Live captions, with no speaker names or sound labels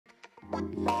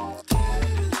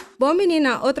Bom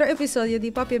menina, outro episódio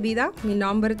de Papia BIDA. Meu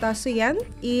nome é Sujenne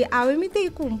e hoje me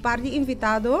tenho com par de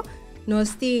invitados.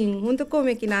 Nós temos junto com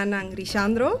aqui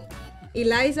Richandró,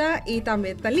 Ilaiza e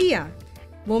também Thalia.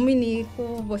 Bom menino,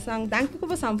 danke que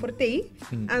você por ter.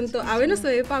 Então, hoje nós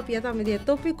estamos Papia também de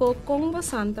tópico como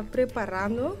você está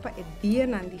preparando para o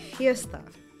diannan de fiesta.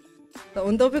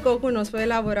 Então, tópico que nós vamos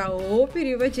elaborar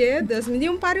hoje, então me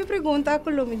deu par de perguntas que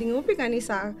eu me tenho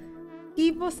organizar.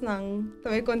 E você não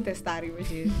vai contestar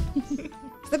hoje.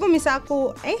 Você começar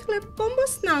com, eigenlijk, como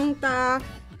você não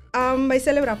vai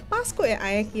celebrar Páscoa e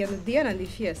aqui no diannan de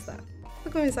fiesta. Você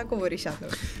começar com o Richandró.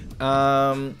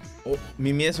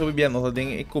 Minha sobre nós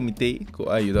temos um comitê que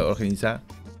ajuda a organizar.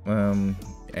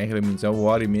 Eigenlijk mensen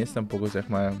waren meestal tampouco zeg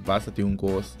maar basta ter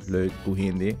coisa leuk com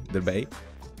gente erbij.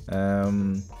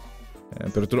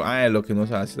 Pero tudo lo que nós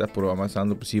fazemos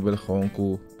programando possível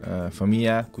com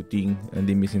família, com team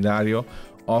de vecindário,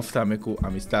 ou também com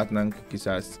amistade, que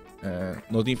quizás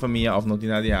não tem família ou não tem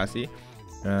nada assim.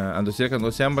 Então cerca de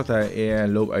dezembro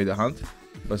loopt uit de hand.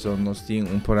 Dus nós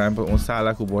temos por exemplo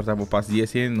sala que bota para pas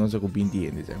 10 en nós com 20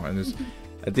 gente, zeg maar. Dus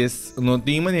het is não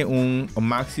tem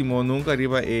máximo nunca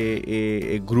arriba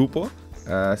grupo.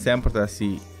 Sempre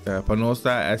assim, para nós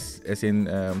é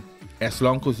as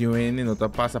long as you não tá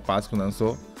passa Páscoa não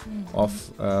só, ou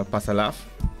passa lá,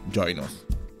 join us.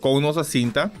 Com nossa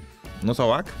cinta, nossa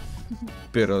wak,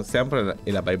 pero sempre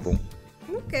ela vai bom.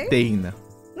 Ok. Teina.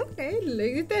 Ok,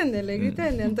 leuk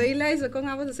entender. Então, Ilaiza,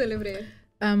 como você celebrar?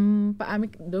 Para mim,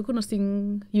 nós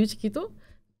temos heel chiquito.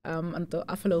 Então,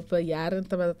 afgelopen jaren,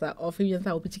 of je bent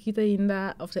op chiquita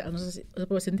ainda, of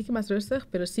nós senti que mais rustig,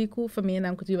 pero sim com família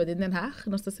não que in Den Haag,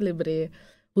 nós está celebrando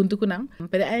junto com não.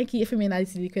 Pero aqui a família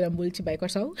decidi que era um boliche by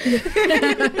Korsou.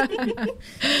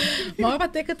 Mas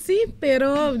até que sim,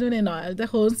 pero não, até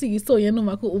gewoon seguir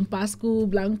sonhando com Páscoa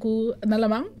branco na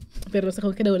Lamang, pero se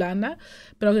gewoon que da Holanda,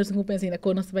 pero eu sempre pensei na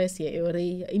coisa vai ser, eu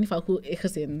rei, in geval com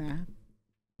gezin na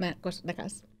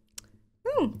casa.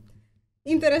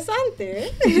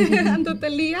 Interessante, Então,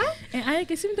 Thalia?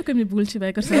 Que sinto que me bulchi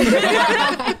vai Korsou.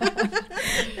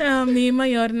 Mi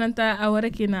maior nanta agora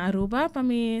aqui na Aruba para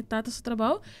mi tata su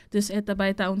trabalho, dus esta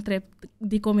vai estar trip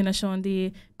de combinação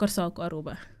de Korsou com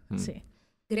Aruba. Sim.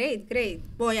 Great.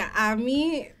 Bom, a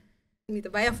mim me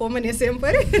trabalha fome nem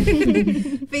sempre.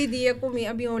 Dia comi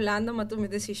a Holanda, mas tomei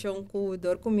decisão que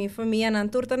dor com minha família na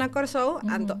turta na Korsou.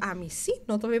 Então, a mim sim,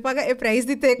 não tô me paga o preço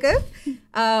de ticket.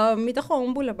 Me tá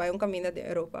com bula vai caminho de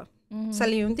Europa.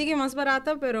 Saliu um ticket mais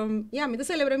barata, pero me tá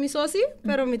celebra mi soci,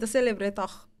 pero me tá celebra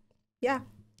toch.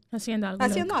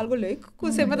 Haciendo algo leuk.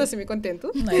 Que sempre tá me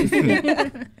contento. Nice.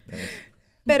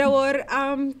 Pero agora,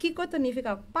 que coisa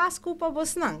significa Páscoa para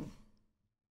você não?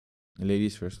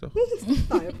 Ladies first, toch?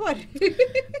 Tá, pode.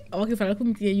 Ook falar com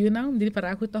minha não, de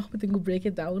parar com toch, tenho break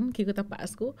it down, que eu tá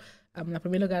Páscoa. Na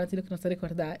primeiro lugar, aquilo que nós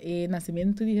recordar é o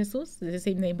nascimento de Jesus. Isso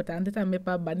é importante também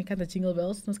para bani canta jingle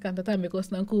bells, nós canta também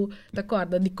coisa não que tá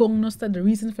corda de com nós tá the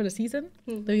reason for the season,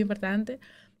 também importante.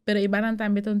 Pero ibanan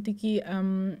também tão tiki,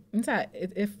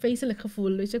 é feestelijk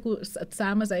gevoel, weet je, het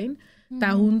samen zijn, tá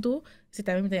junto, isso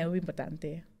também é muito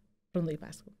importante para o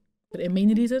Páscoa. Pero a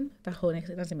main reason tá gewoon é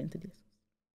o nascimento de Jesus.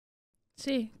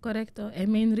 Sí, correcto. El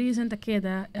main reason te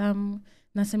queda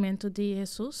nascimento de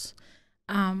Jesus.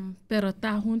 Pero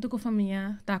tá junto com a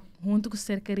família, tá junto com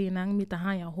ser querida, me tá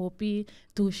hanya hopi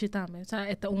tushi também.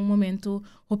 É momento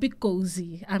hopi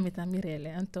cozy, a me tá mirele.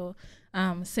 Então,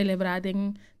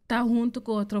 celebrarem tá junto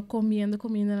com outro comendo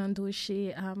na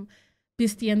dushi,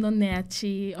 vestindo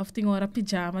neti, ou tem hora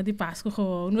pijama de Páscoa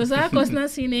com. Não sei coisa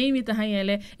assim nem me tá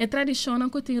hanya. É tradição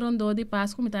que tem rondô de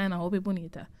Páscoa, me tá hanya hopi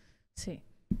bonita. Sim.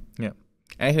 Ja.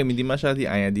 Eigenlijk met die machine die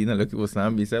ayadina leuk was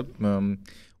naam bisa.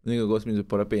 Única coisa mesmo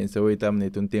para pensar hoje também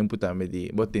tempo também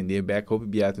de botar de back up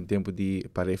biar tempo de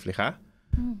para reflejar.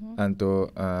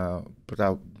 Então,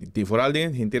 de vooral de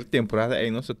inter temporada aí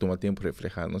nós toma tempo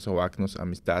reflejar, nós wak nos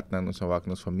amistad, nós wak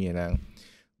nos família,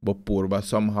 bo porba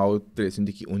somehow tres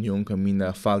de que união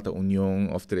caminha falta união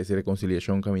of tres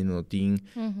reconciliação caminha no team.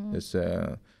 Dus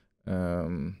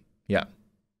ja.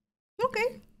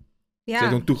 Okay.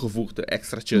 Ja. Een toegevoegde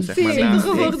extraatje, zeg maar. Sí, een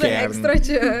toegevoegde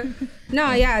extraatje.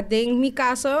 Nou ja, in mi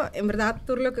caso, en verdad,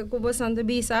 tuurlijk, ik was bastante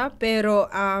visa, pero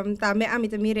también a mí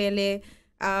también rele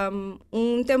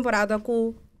un temporada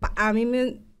que a mí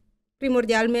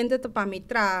primordialmente para mí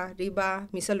riba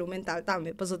mi salud mental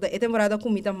también. Pues é temporada que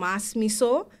me mais me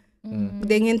so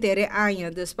den inteiro ano.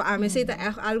 Dus para mí c'est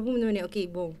echt algo no okay,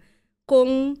 bom.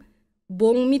 Com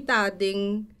bom mitad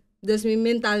dus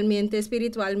mentalmente,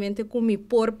 espiritualmente, como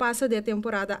por passa de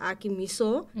temporada aqui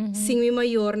miso, sem mi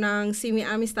maior nang, sem mi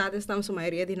amistades, estamos a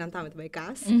maioria de não estamos by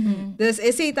casa. Dus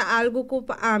esse é algo que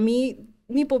para mim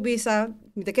mi pobisa,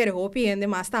 mi te quero hopi ende,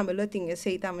 mas também lo tinha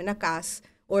sei também na casa,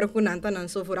 ora kunanta nan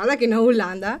so vooral aqui na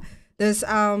Holanda. Dus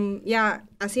ja,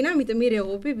 assim na mi te mire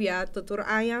hopi via tutor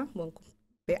aya, bom,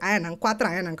 aya nan 4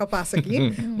 aya nan kapasa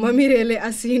aqui, maar mirele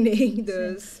assim nee,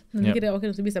 dus. Dan krijg je ook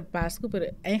nog een beetje Pasco, maar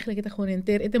eigenlijk is het gewoon een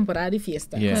temporada de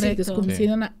fiesta. Yeah. Dus kom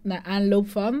je na aanloop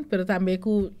van, pero también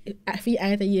ku fi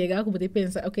aya te llega, ku te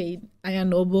pensa, okay, aya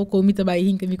nobo, kom je erbij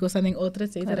hinken, mi cosa en otra,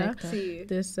 etcétera.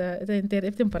 Dus het is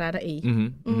een temporada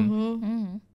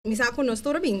Misa con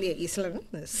nosotros bien de isla, ¿no?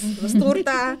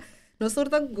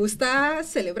 Nosotros gusta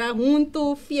celebrar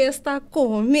junto, fiesta,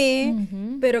 comer,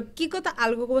 pero kiko ta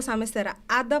algo que você mesera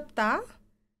adaptar,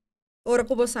 ora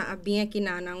que você bem aqui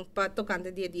na para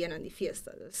tocante dia na de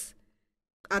fiesta, dus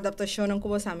adaptação não que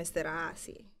você mesera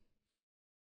assim.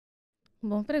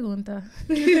 Boa pergunta.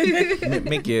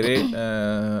 Me quiere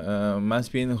más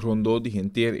bien rondó de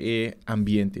gente e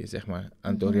ambiente, zeg maar.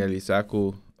 Anto realizar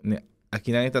que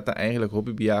aqui na está eigenlijk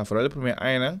hopi via vooral de primeira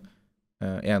aina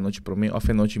é a noite para mim of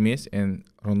a noite mês en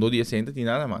rondó de gente tem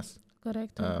nada mais.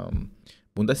 Correcto.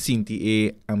 Bunda sinti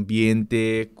e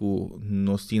ambiente que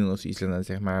nós temos nos islas,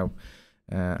 zeg maar.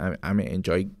 I me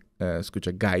enjoy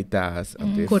escuchar gaitas,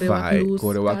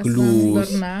 Korewak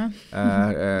luz,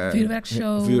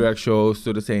 vuurwerkshows,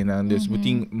 tudo assim, né? Dus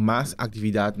tem mais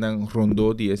atividade na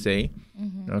rondo de esse,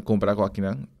 comprar com aqui,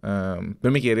 né? Para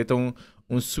mim que é então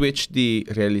switch de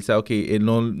realizar que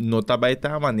não tá bem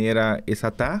da maneira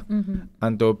essa tá,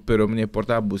 então pero me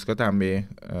importa buscar também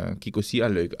que coisa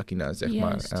leuk aqui, né? Zeg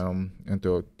maar,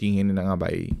 então tem na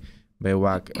bij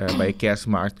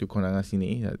kerstmarkt que kon assim,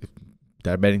 né?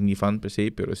 Daar ben ik niet van per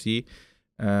se, pero sí.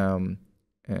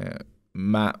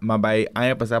 Maar bij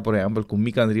een passar, por ejemplo, com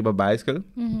mi kan riba bicycle,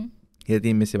 je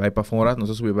tem me se vai para fora,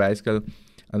 nós subir bicycle,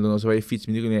 ando nós vai fiets,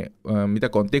 me tá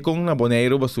conte com na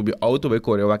Boneiru, vai subir auto, vai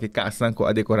correr, vai que casa com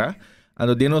a decorar,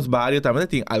 ando de nos barrio também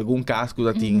tem algum casco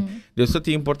da tem, dus só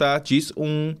tem importar diz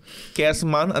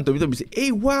kerstman, ando me tá disse,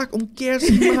 ei, wak,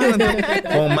 kerstman,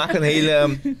 com maken hele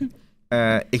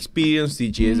experience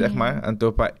DJ, zeg maar,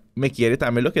 ando pa me quiere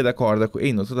também lo que da corda com,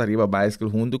 ei, nós tá arriba bicycle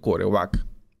junto corre, wak,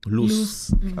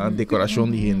 luz, decoração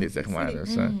de gente, zeg maar,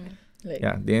 dus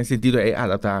ja, in sentido é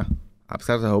adaptar,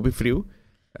 apesar de hobby frio,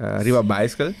 arriba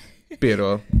bicycle,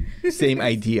 pero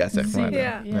same idea, zeg maar.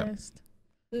 Ja. Yes.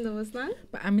 Dat was dan?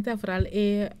 Maar aan mij vooral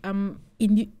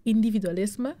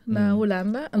individualisme na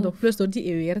Holanda, en dan plus door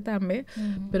die weer daarmee.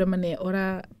 Pero mané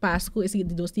ora Pasco is die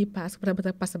dos die Pasco para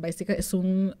botar passa bicycle es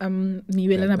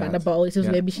nivel na banda bau, es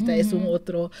un visita es un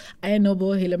otro. Aí no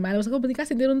bo helemaal, was como dica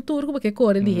sender un tour como que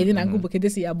corre die hele nangu porque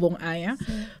decía bon aya.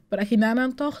 Para que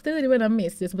nanan toch te riba na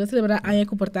mes, dus we celebrar aya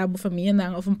comportable familie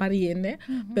nang of een pariente,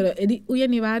 pero edi u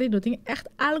januari do ting echt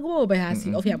algo bij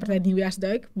hasi of ja partij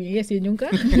nieuwjaarsduik, meer zien jonka.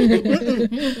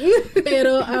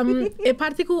 Pero e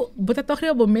parte que bota toch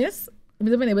heel bom mês,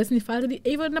 mas também é assim falta de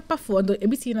even na pafondo, e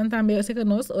bicina também eu sei que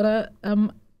nós ora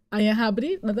aya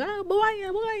habri, nada boa,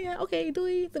 ok,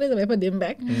 doei, três vai para dem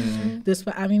back. Dus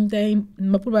para mim tem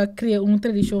uma proba criar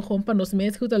tradição gewoon para nós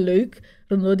mês que tá leuk,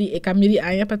 rondou die ik camiri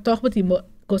aya para toch botar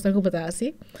costa com botar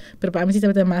assim, pero para mim se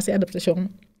tem mais adaptação.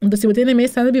 Dus se botar na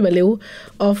mês tá bem valeu,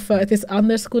 of het is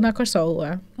anders que na Korsou,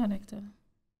 Correcto.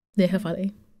 De geval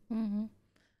aí.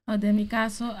 De mi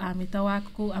caso, a mi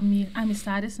tawaku, a mi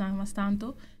amistades na mas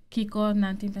tanto, kiko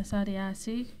nanti pensaria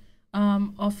assim,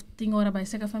 of ting ora bij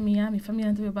seka familia, mi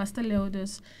familia não basta leu,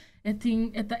 dus het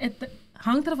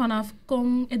hangt ervan af,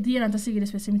 kom het dia nanta seguir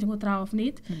especialmente com trouw of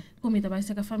niet, kom je bij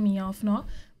seka familia of no,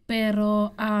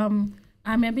 pero a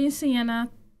mi bem ensinana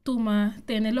tuma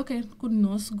tener lo que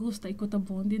nos gusta y que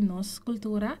bom de nos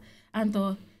cultura,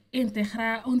 anto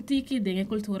integra un tiki de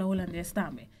cultura holandesa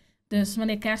também. Dus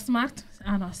wanneer kerstmarkt,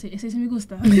 esse me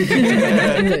gusta.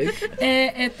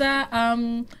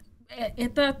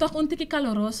 Eta toch un tiki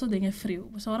caloroso dingen frio.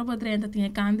 Dus ora podrenta tinha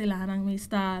candelarang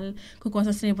meestal, com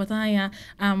coisas assim, botanya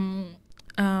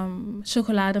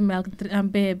chocolademelk,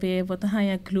 bebe,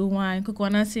 botanya glue wine, com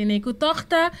coisas assim, com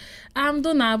tochta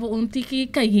donava un tiki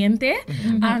caliente,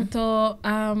 anto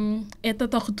eta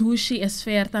toch douche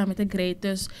esfera também te great.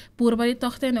 Dus purba die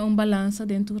tochta en un balança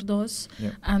dentro dos,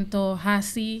 anto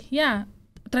hasi, ja,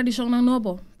 tradicional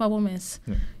nobo, para mes,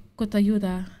 que te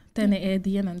ajuda tener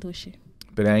dia na douche.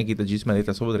 Pero aí kita diz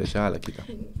maleta sobre deixar kita.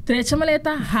 Trecha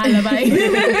maleta hala vai.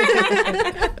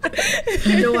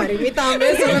 Não worry, me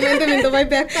também solamente me vai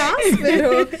pecar,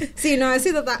 pero sim, não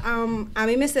assim a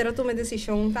mim me será tomar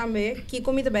decisão também que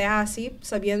comida bem assim,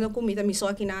 sabendo comida me só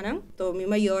aqui não, então me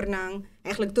maior não,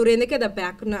 eigenlijk tu rende que da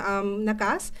back na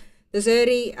casa. Dus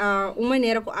uma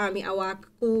maneira que a mim awak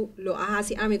ku lo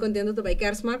assim a mim contento to by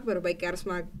kerstmarkt, pero by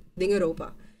kerstmarkt ding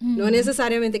Europa. Não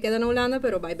necessariamente queda na Holanda,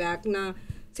 pero by back na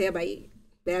sei by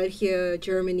België,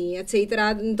 Germany, etc.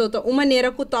 Então, uma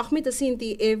maneira que toch me te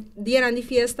sinti é diannan de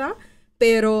fiesta,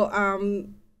 pero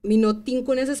mi no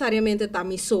tengo necesariamente ta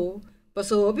mi so.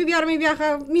 Paso, viajar mi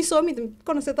viaja, mi so, mi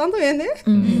conoce tanto gente.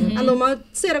 Ando ma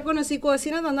será conheci com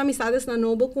assim, na amistades na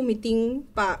novo com mi ting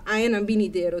pa ayan ang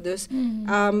binidero. Dus,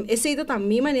 essa é a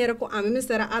minha maneira que a mim me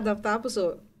estará adaptar,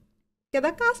 paso,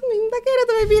 cada caso me não quero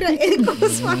também virar com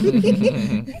os famílias.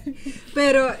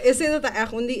 Pero essa é a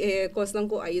onde costam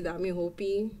com ajuda mi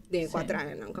hopi de 4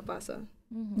 anos não capasa.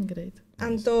 Great.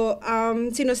 Então,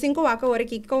 se nós temos que agora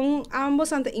aqui com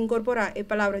ambos ante incorporar a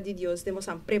palavra de Deus, temos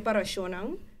a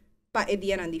preparação para o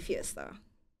dia de fiesta.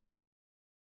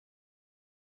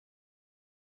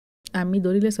 A mim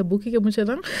dori essa boek que eu muito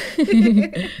não.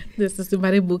 Dus dat is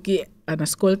maar boek na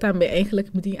school também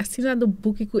eigenlijk moet je assim dat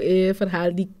boek que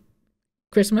verhaal die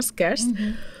Christmas kerst.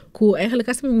 Que eigenlijk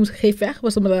als we moest geven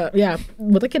was omdat ja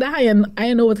wat ik daar I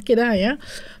know wat ik daar ja.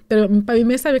 Pero para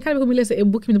mim sabe cara como ele esse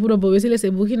book me puro boa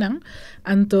esse book não.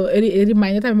 Anto ele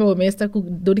remind também boa mestra que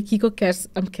dori kiko kerst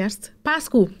kerst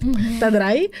Pasco. Tá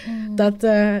drai. Dat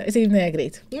is even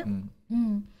great. Ja.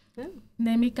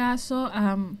 En mi caso,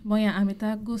 a mí me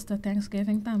gusta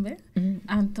Thanksgiving también.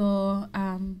 Anto,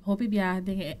 hopi bia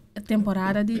de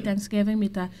temporada de Thanksgiving, me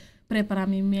ta prepara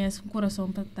mi mes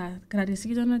corazón para estar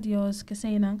agradecido a Dios que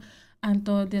sean.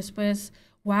 Anto, después,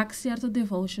 wak ciertos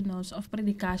devotionals of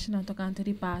predication anto cante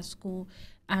de Pasco.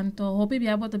 Anto, hopi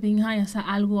bia bota bem haya sa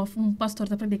algo of pastor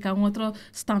te predicar outro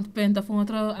standpoint of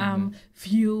outro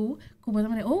view. Como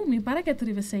também, oh, me para que tu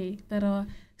deve ser, pero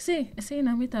sí,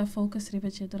 não me está focus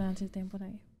durante o tempo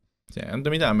aí. Sim,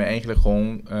 então me dá eigenlijk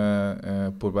gewoon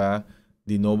probar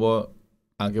de novo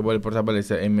anche vuole portare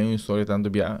è meno storia tanto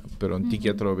via per un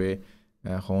ticket trove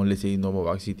gewoon le sei novo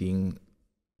vaccine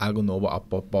algo novo a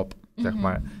pop zeg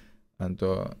maar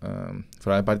anto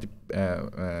vooral parte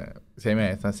sei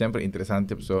me sta sempre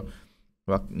interessante so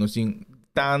non si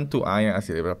tanto a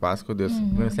celebrar Páscoa, Deus,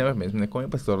 sempre mesmo, né? Como o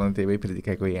pastor na TV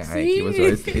predicar com ele, aqui,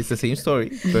 it's the same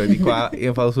story, pero de qual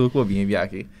eu falo sobre o vinho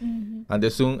aqui.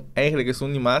 Então, eigenlijk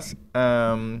é mais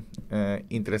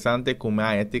interessante como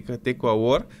a ética te com a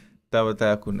hora,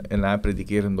 estava com ela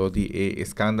predicando de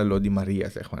escândalo de Maria,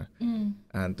 zeg maar.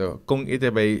 Então, com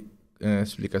ele vai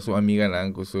explicar sua amiga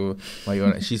lá, com sua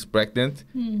maior, she's pregnant,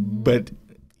 but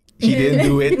she didn't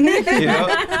do it, you know?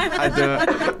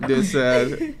 Dus,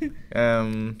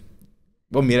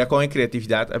 bom, mira com a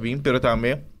criatividade, pero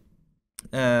também,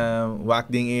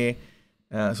 wat dingen,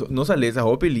 não se lezen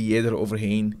hoop je er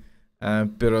overheen,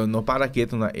 pero no para que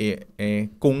tu na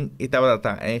com estava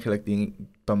tá eigenlijk ding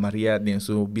para Maria dentro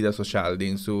sua vida social,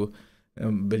 dentro seu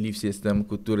belief system,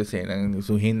 cultura cena,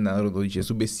 Sujenne na rodo de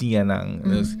sua becinha na,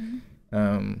 não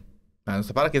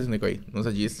se para que tu não coi, não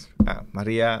se diz,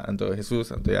 Maria, então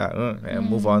Jesus, então já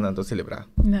move on, então celebrar.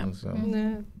 Não.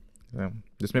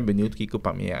 Dus ben benieuwd kiko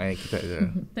para mim aí que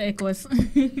Te ecos.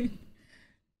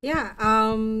 Ja,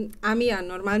 a minha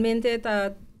normalmente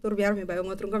tá turbiar me vai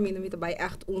outro caminho me vai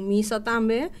echt misa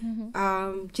também.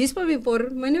 Diz para mim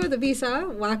por maneira de visa,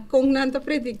 wa com nanta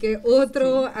predique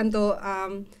outro, então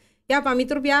ja para mim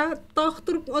turbiar toch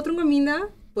outro caminho,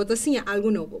 bota assim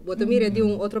algo novo, bota mira de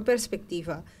outra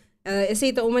perspectiva. Essa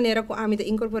é uma maneira que a mim te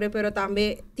incorporei, pero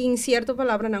também tem certa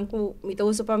palavra não que me te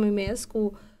usa para mim mesmo,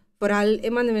 que vooral é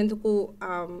mandamento que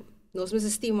nós nos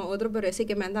estima outro, pero esse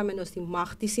que também nós tem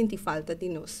macht, senti falta de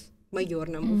nós maior,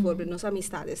 não, por exemplo, nos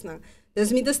amistades, não.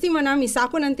 Dus me te estima não, me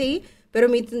saco não tem, pero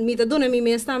me te dona me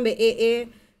mesmo também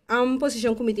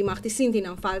posição que me te macht, senti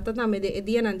não falta também de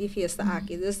diannan de fiesta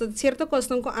aqui. Dus certa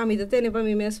questão que a mim te tem para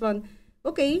mim mesmo, van,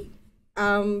 ok,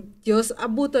 Deus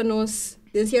abuta nos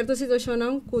em certa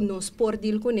situação que nós por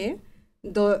deal com ele,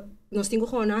 nós temos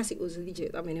que fazer assim uso de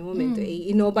jeito também no momento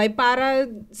e não vai para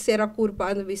ser a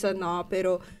culpa não bisa não,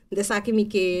 pero de saque me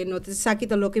que não te saque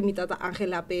to lo que me tá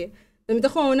Angela pe, então me tá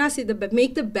fazer assim de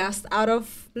make the best out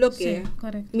of lo que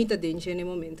me tá dentro no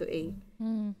momento aí.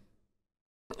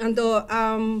 Então,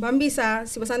 bambisa,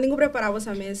 se você tem que preparar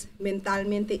você mesmo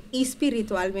mentalmente e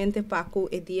espiritualmente para o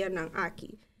dia não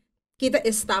aqui, kita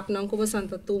stop não como você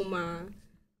tá toma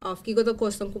of que gosto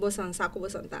costam como você saco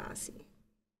você tá assim.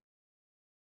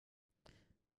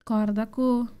 Recorda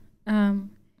que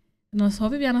nós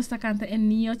vivíamos esta canta em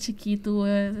niño chiquito,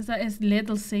 essa é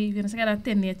little savior, essa era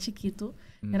tener chiquito.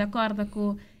 Recorda que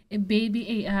o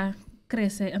baby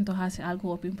cresce, então faz algo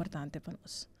muito importante para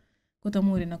nós. Que tá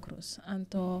morrendo na cruz.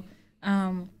 Então,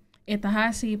 eta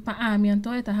hasi para mim,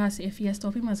 então eta hasi é fiesta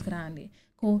mais grande.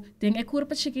 Que tem a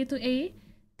curva chiquito aí,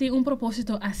 tem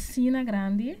propósito assim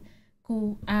grande,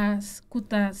 que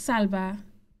tá salva.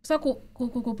 Só que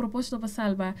o propósito para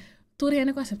salvar tu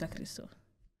reina com aceita Cristo.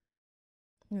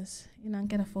 Yes, não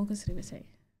quero focus ribe sei.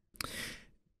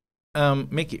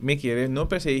 Me quiere, no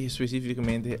per se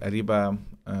específicamente arriba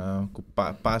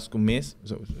pas com mês,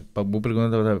 para vou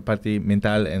perguntar da parte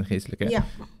mental en geestelijke. Ja.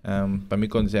 Para mim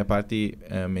quando é a parte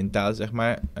mental, zeg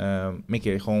maar, me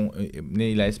quiere gewoon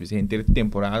nee lijst bezig ter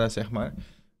temporada, zeg maar.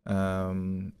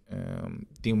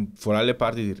 Tem vooral a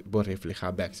parte de vou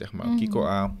refletir back, zeg maar. Kiko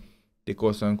a de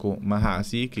coisas com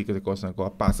mahasi, kiko de coisas com a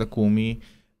passa comi.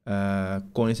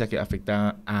 Com isso que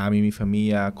afeta a minha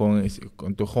família, com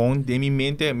gewoon de minha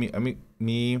mente,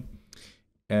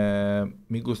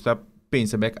 me gusta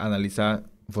pensar bem, analisar,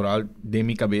 vooral de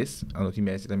minha cabeça, ano que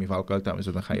mês também falo que também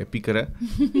só não ga je piekeren,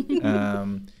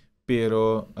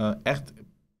 pero echt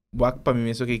wat para mim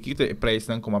mesmo que quito é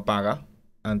preço não como paga,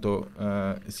 então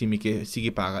se me que sigue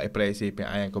paga é preço é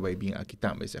para aí que vai bem aqui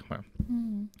também, zeg maar.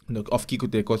 Of kiko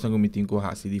te coisa que me tem com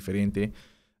hasi diferente.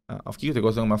 Of kijk, ik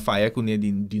was nog maar fire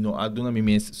kunnen die no doen aan mijn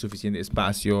mens suficiente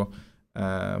espacio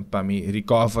para me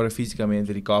recover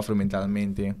fisicamente, recover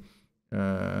mentalmente.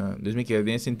 Dus me quedo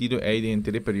nesse sentido aí de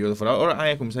entre período fora. Ora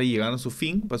aí começar chegando ao seu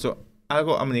fim, passou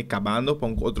algo a me acabando para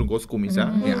outro coisa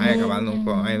começar, e aí acabando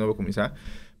para aí novo começar.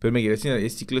 Pero me quedo assim,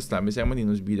 esse ciclo está, mas é uma de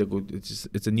nos vida que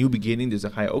it's a new beginning, dus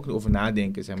daar ga je ook over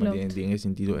nadenken, zeg maar, in esse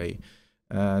sentido aí.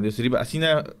 Dus assim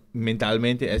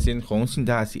mentalmente é assim, gewoon zien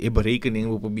daar assim, é berekening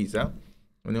op een bisa.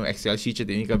 Um Excel sheet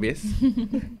de minha cabeça.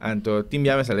 Então, tim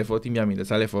já me salefo, tim já me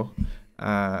salefo.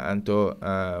 Então,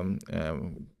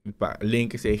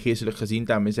 link se geestelijk gezien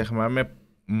também, zeg maar,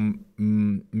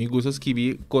 me gusta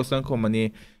escrever coisas como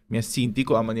me sinto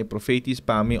como a maneira profética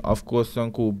para mim, of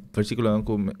coisas com versículo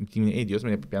com Deus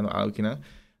me piano algo que não.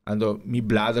 Então, me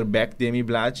bladder back de me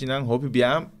blad, não, hope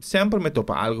bia sempre me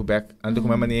topa algo back. Então,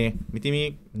 como a maneira, me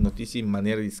tem notícia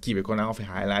maneira de escrever, com algo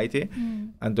highlight.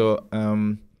 Então,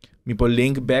 me pôr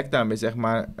link back também, zeg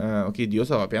maar, ok, Deus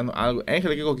estava piano algo,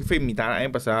 eigenlijk o que foi imitar a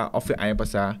passar, ou foi a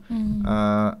passar,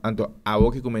 então,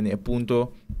 algo que como é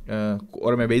ponto,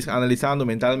 ora me bezig analisando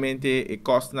mentalmente, e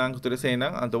kosten aan te zijn,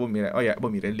 então, vou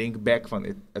mirar link back van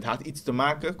het had iets te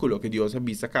maken, com o que Deus heeft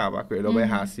visto acaba, com o que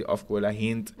hasi, of com a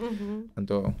hint,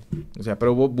 então, o sea,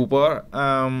 pero vou pôr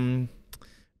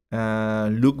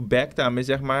look back também,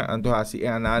 zeg maar, então, hasi,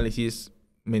 análise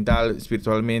mental,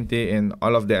 espiritualmente, and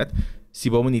all of that. Se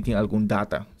vamos não ter algum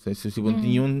data, se vamos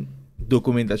ter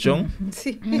documentação,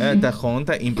 tá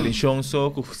conta, impressão só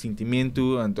com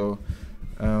sentimento, então,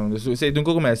 se eu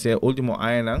nunca comecei, último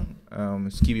ano,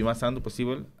 escrevi mais tanto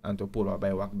possível, então por lá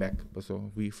vai walk back, so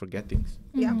we forget things.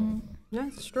 Yeah,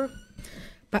 that's true.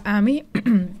 Para mim,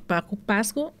 para o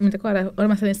Páscoa, me agora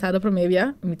mais estado para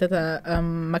meia, me tá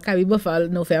macabi bafal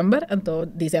novembro, então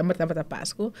dezembro tá para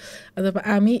Páscoa, então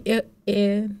para mim é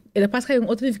Páscoa é uma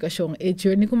outra edificação, é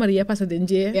journey com Maria passa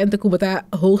dentro, então como tá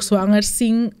hoogzwanger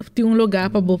sim tem lugar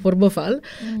para por bafal,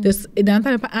 dus dan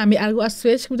também para mim algo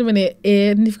assuage como também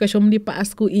é edificação de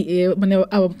Páscoa e é maneira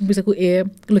a bisa que é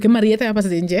o que Maria tá passa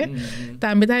dentro,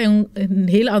 também tá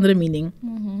hele andere meaning.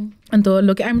 Então,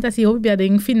 o que a mim tá assim, eu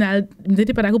bem final, me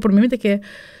te parar por mim que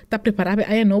tá preparado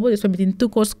aí novo, depois me tem tudo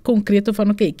coisa concreto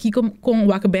falando que aqui com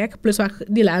walk back plus walk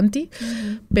dilante,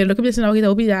 pero o que me disse não que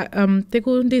tá obia, te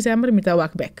com dezembro me tá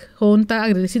walk back, com tá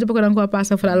agradecido por quando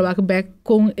passa falar walk back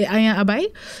com aí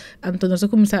abai, então nós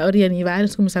começar a orientar,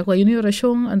 nós começar com a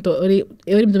oração, então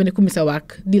eu também começar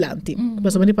walk dilante,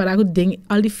 depois me parar com ding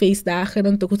al die feestdagen,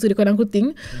 então com tudo que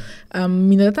tem,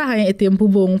 me tá aí é tempo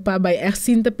bom para vai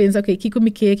assim tá pensa que aqui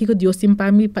com Deus tem para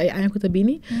mim para aí com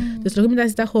tabini, então o que me dá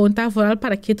está com tá falar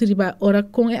para que riba ora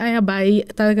com a bai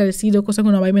tá agradecido coisa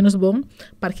que não vai menos bom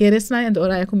para que eres na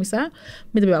ora a começar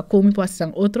me deve como pode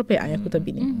ser outro pe aí que tá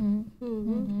bem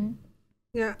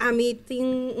a mim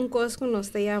tem coisa que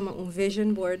nós chama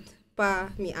vision board para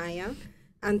mi aya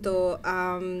então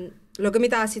lo que me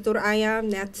tá situr aya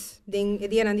net ding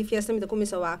diannan di fiesta me tá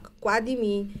começar a quase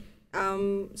mi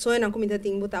so na comida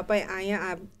ting buta pa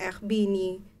aya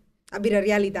bini abira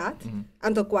realidade,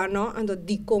 anto quando anto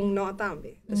dikong no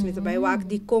tambe. Dus met bij wak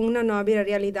dikong no abira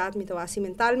realidade, met was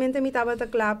mentalmente me tava ta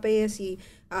clape, si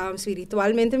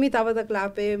spiritualmente me tava ta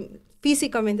clape,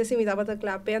 fisicamente si me tava ta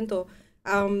clape, anto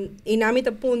inami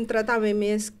ta puntra tambe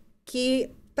mes ki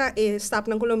ta stap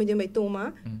nang kulo medyo may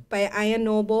tuma, pa aya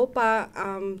nobo pa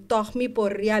toch mi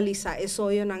por realiza,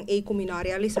 eso yo nang kumino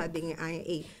realiza ding aya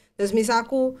Dus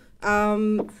misako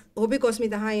hobi kos mi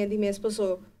ta haya di mes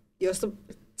so Dios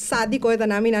sadi ko ita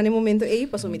namin nani momento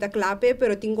paso mita clape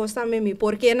pero tingo sta mi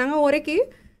porque nang ore ki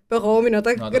pero mi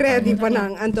nota ready pa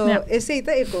nang anto ese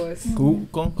ita ekos com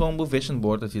o vision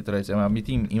board assim traz mas me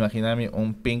tem imaginar-me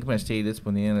pink Mercedes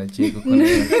ponendo na chico com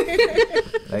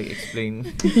Like, explain.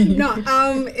 No,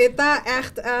 esta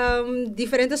echt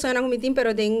diferentes son ang meeting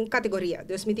pero din kategoria.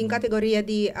 Dus meeting kategoria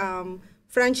di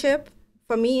friendship,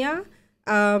 familia,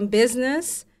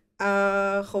 business,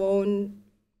 gewoon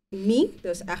me,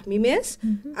 dus echt me mes.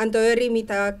 Antori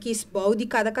mita kies bouw di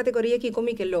cada categoria que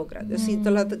como que logra. Dus si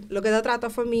lo que da trata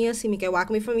familia, si me que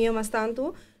wak mi familia mas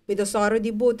tanto, mi do soro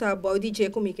di buta bouw di je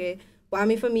como que wa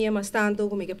mi familia mas tanto,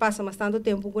 como que passa mas tanto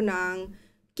tempo kunang.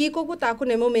 Kiko ko ta ko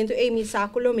no momento mi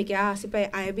sakulo mi que si pa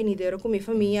ay binidero com mi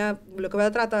familia, lo que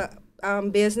da trata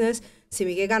business, si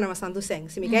mi que gana mas tanto seng,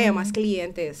 si mi que hay mas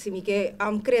clientes, si mi que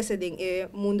crece din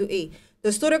mundo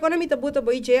Dus toen ik met de buta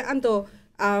boyje, anto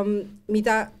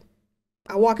mita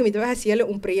awak mita haciele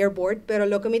un prayer board, pero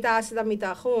lo que mita hace da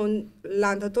mita gewoon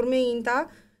lanta tormenta,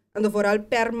 ando vooral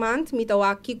per maand mita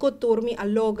wa kiko turmi a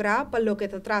logra pa lo que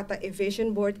te trata e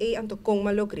vision board anto kong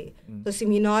ma logre. So si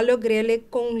mi no logre le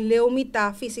con leo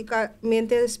mita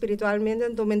físicamente, espiritualmente,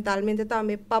 anto mentalmente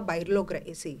también pa bair logra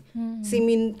ese. Si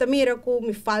mi tamira ko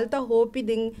mi falta hope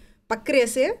ding pa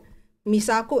crecer, mi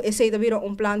saco ese vira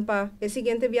un plan pa el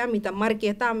siguiente via mi ta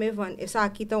marqueta me van esa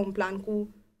kita un plan ku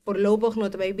voorlopig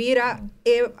not bij vira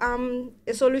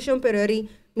solution perori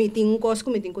mi ting kos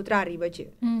ku mi ting kutrari bache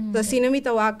da sina mi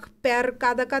ta wak per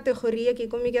cada categoria que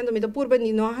como que mi ta purba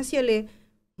ni no haciele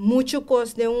mucho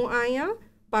cos de un año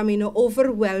pa mi no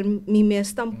overwhelm mi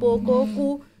mes tampoco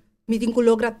ku mi ting ku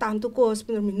logra tanto cos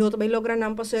pero mi no ta logra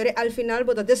nan pasere al final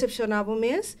bota decepcionado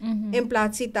mes en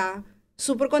platsita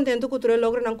super contento que tú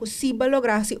logras que sí va a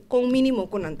lograr con mínimo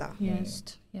con anta.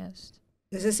 Yes.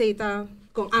 Necesita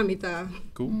con amita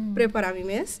preparar mi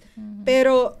mes.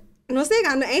 Pero no sé,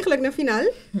 eigenlijk naar final.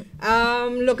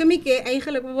 Lo que me que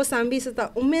eigenlijk vamos a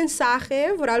visitar un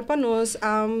mensaje vooral para nos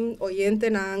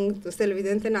oyentes nang, los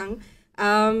televidentes nang,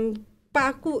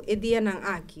 paku e diannan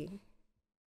aquí.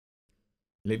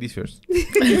 Ladies first.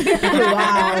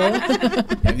 Wow.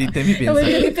 Dite mi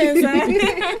pensar.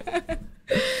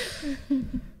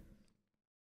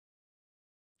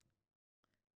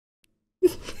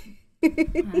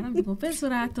 Vou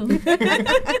pensar tu.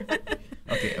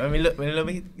 Okay,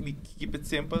 me keep it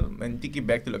simple. Me take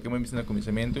back to lo que me mencioné al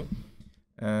comienzo.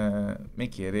 Me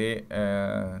quiere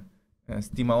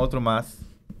estima otro más,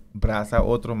 braza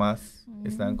otro más.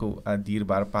 Están con a dir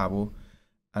bar pavo.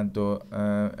 Anto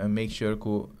make sure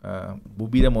que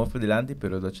bubida more voor delante,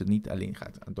 pero dat je niet alleen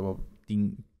gaat. Anto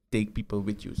take people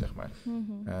with you, zeg maar.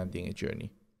 Dingen journey.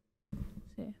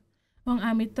 Wang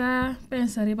amita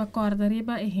pensa riba corda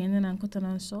riba e hende nan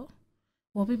kutanan so.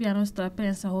 Hopi piano sta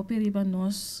pensa hopi riba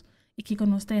nos iki ko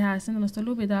nos te hasen nos te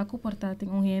lube da ku portating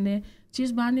un hende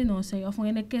chis bandi no sei of un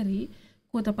hende keri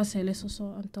ku ta pasele so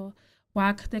anto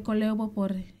wak te kolebo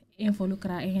por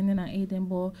involucrar e hende nan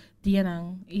edembo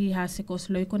diannan e hase kos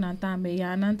leuko nan tambe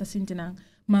yanan ta sintinang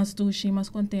mas dushi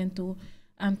mas contento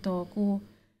anto ku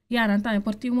yanan también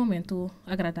por ti un momento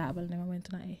agradable no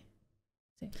momento na e.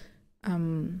 Sí.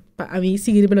 Pa ami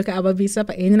seguir pelo que aba visa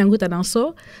pa ene nangu tanang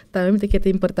so também te que é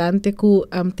importante ku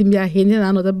timbia hende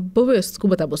na no da bobes ku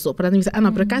bata boso para mim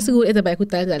ana para caso eta vai ku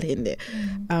tal dal hende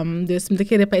dus me te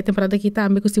que pa temporada que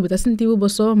também ku si bota sentivo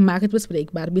boso market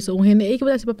bespreekbaar biso un hende e que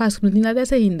bota se pa pas ku nina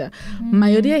dessa hinda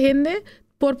maioria hende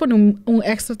por poner un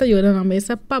extra tajuda na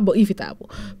mesa para bo evitabo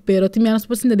pero timia nos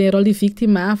possiamo de rol di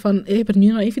vítima van per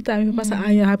nu no evitami passa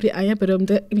anya hapri anya pero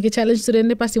me que challenge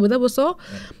rende pasi bota boso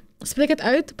spreek het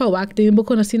uit, pa wak de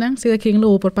boeken na sinang, sila king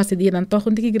lo por passe die dan toch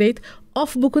een ticket great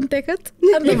of boeken ticket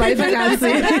en dan bij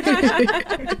vakantie.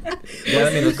 Ja,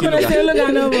 nee, dat Kon het heel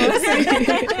gaan over.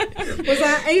 O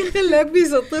sea, eigenlijk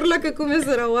bisa turla que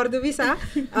começar a guardar visa.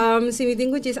 Si me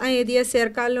tengo chis ay dia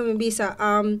cerca lo me visa.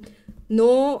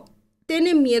 No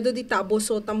tiene miedo de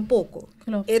taboso tampoco.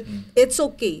 It's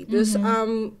okay. Dus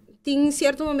ting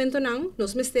cierto momento nang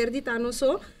nos mister di tano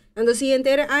so. Ando si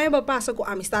entere ay ba pasa ko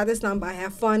amistades nang ba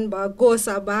have fun ba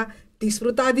goza ba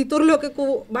disfrutar de todo lo que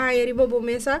ko ba riba bo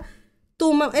mesa.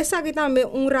 Toma esa que também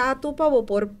rato para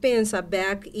por pensar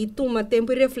back e toma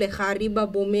tempo reflejar riba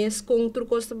bo mes com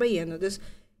trucos trabalhando. Dus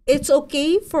it's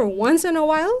okay for once in a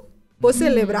while. Vos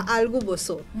celebra algo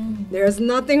boso. There's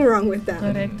nothing wrong with that.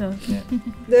 Correcto.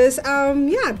 Dus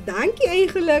ja, dank je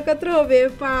eigenlijk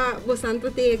atrove pa bosanta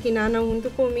te kinana junto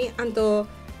comigo. Anto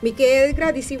me quero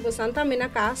agradecer bosanta também na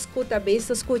casa,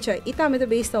 escuta e também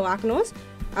besta wagnos.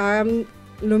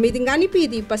 Lo me tingani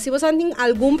pidi, pa si você tem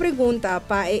alguma pergunta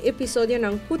para o episódio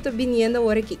não cuta viniendo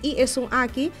agora que e é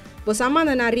aqui, você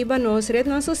manda na riba nos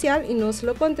redes sociais e nós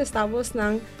lo contestamos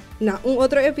na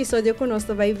outro episódio que nós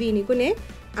vai vir com ele.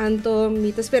 Anto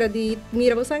me te espera de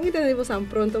mira você aqui tem você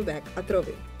pronto back a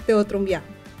trove. Te outro dia.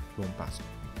 Bom passo.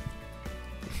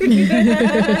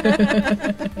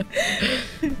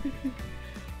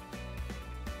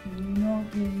 No,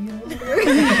 que yo.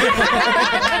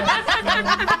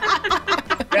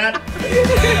 Cut.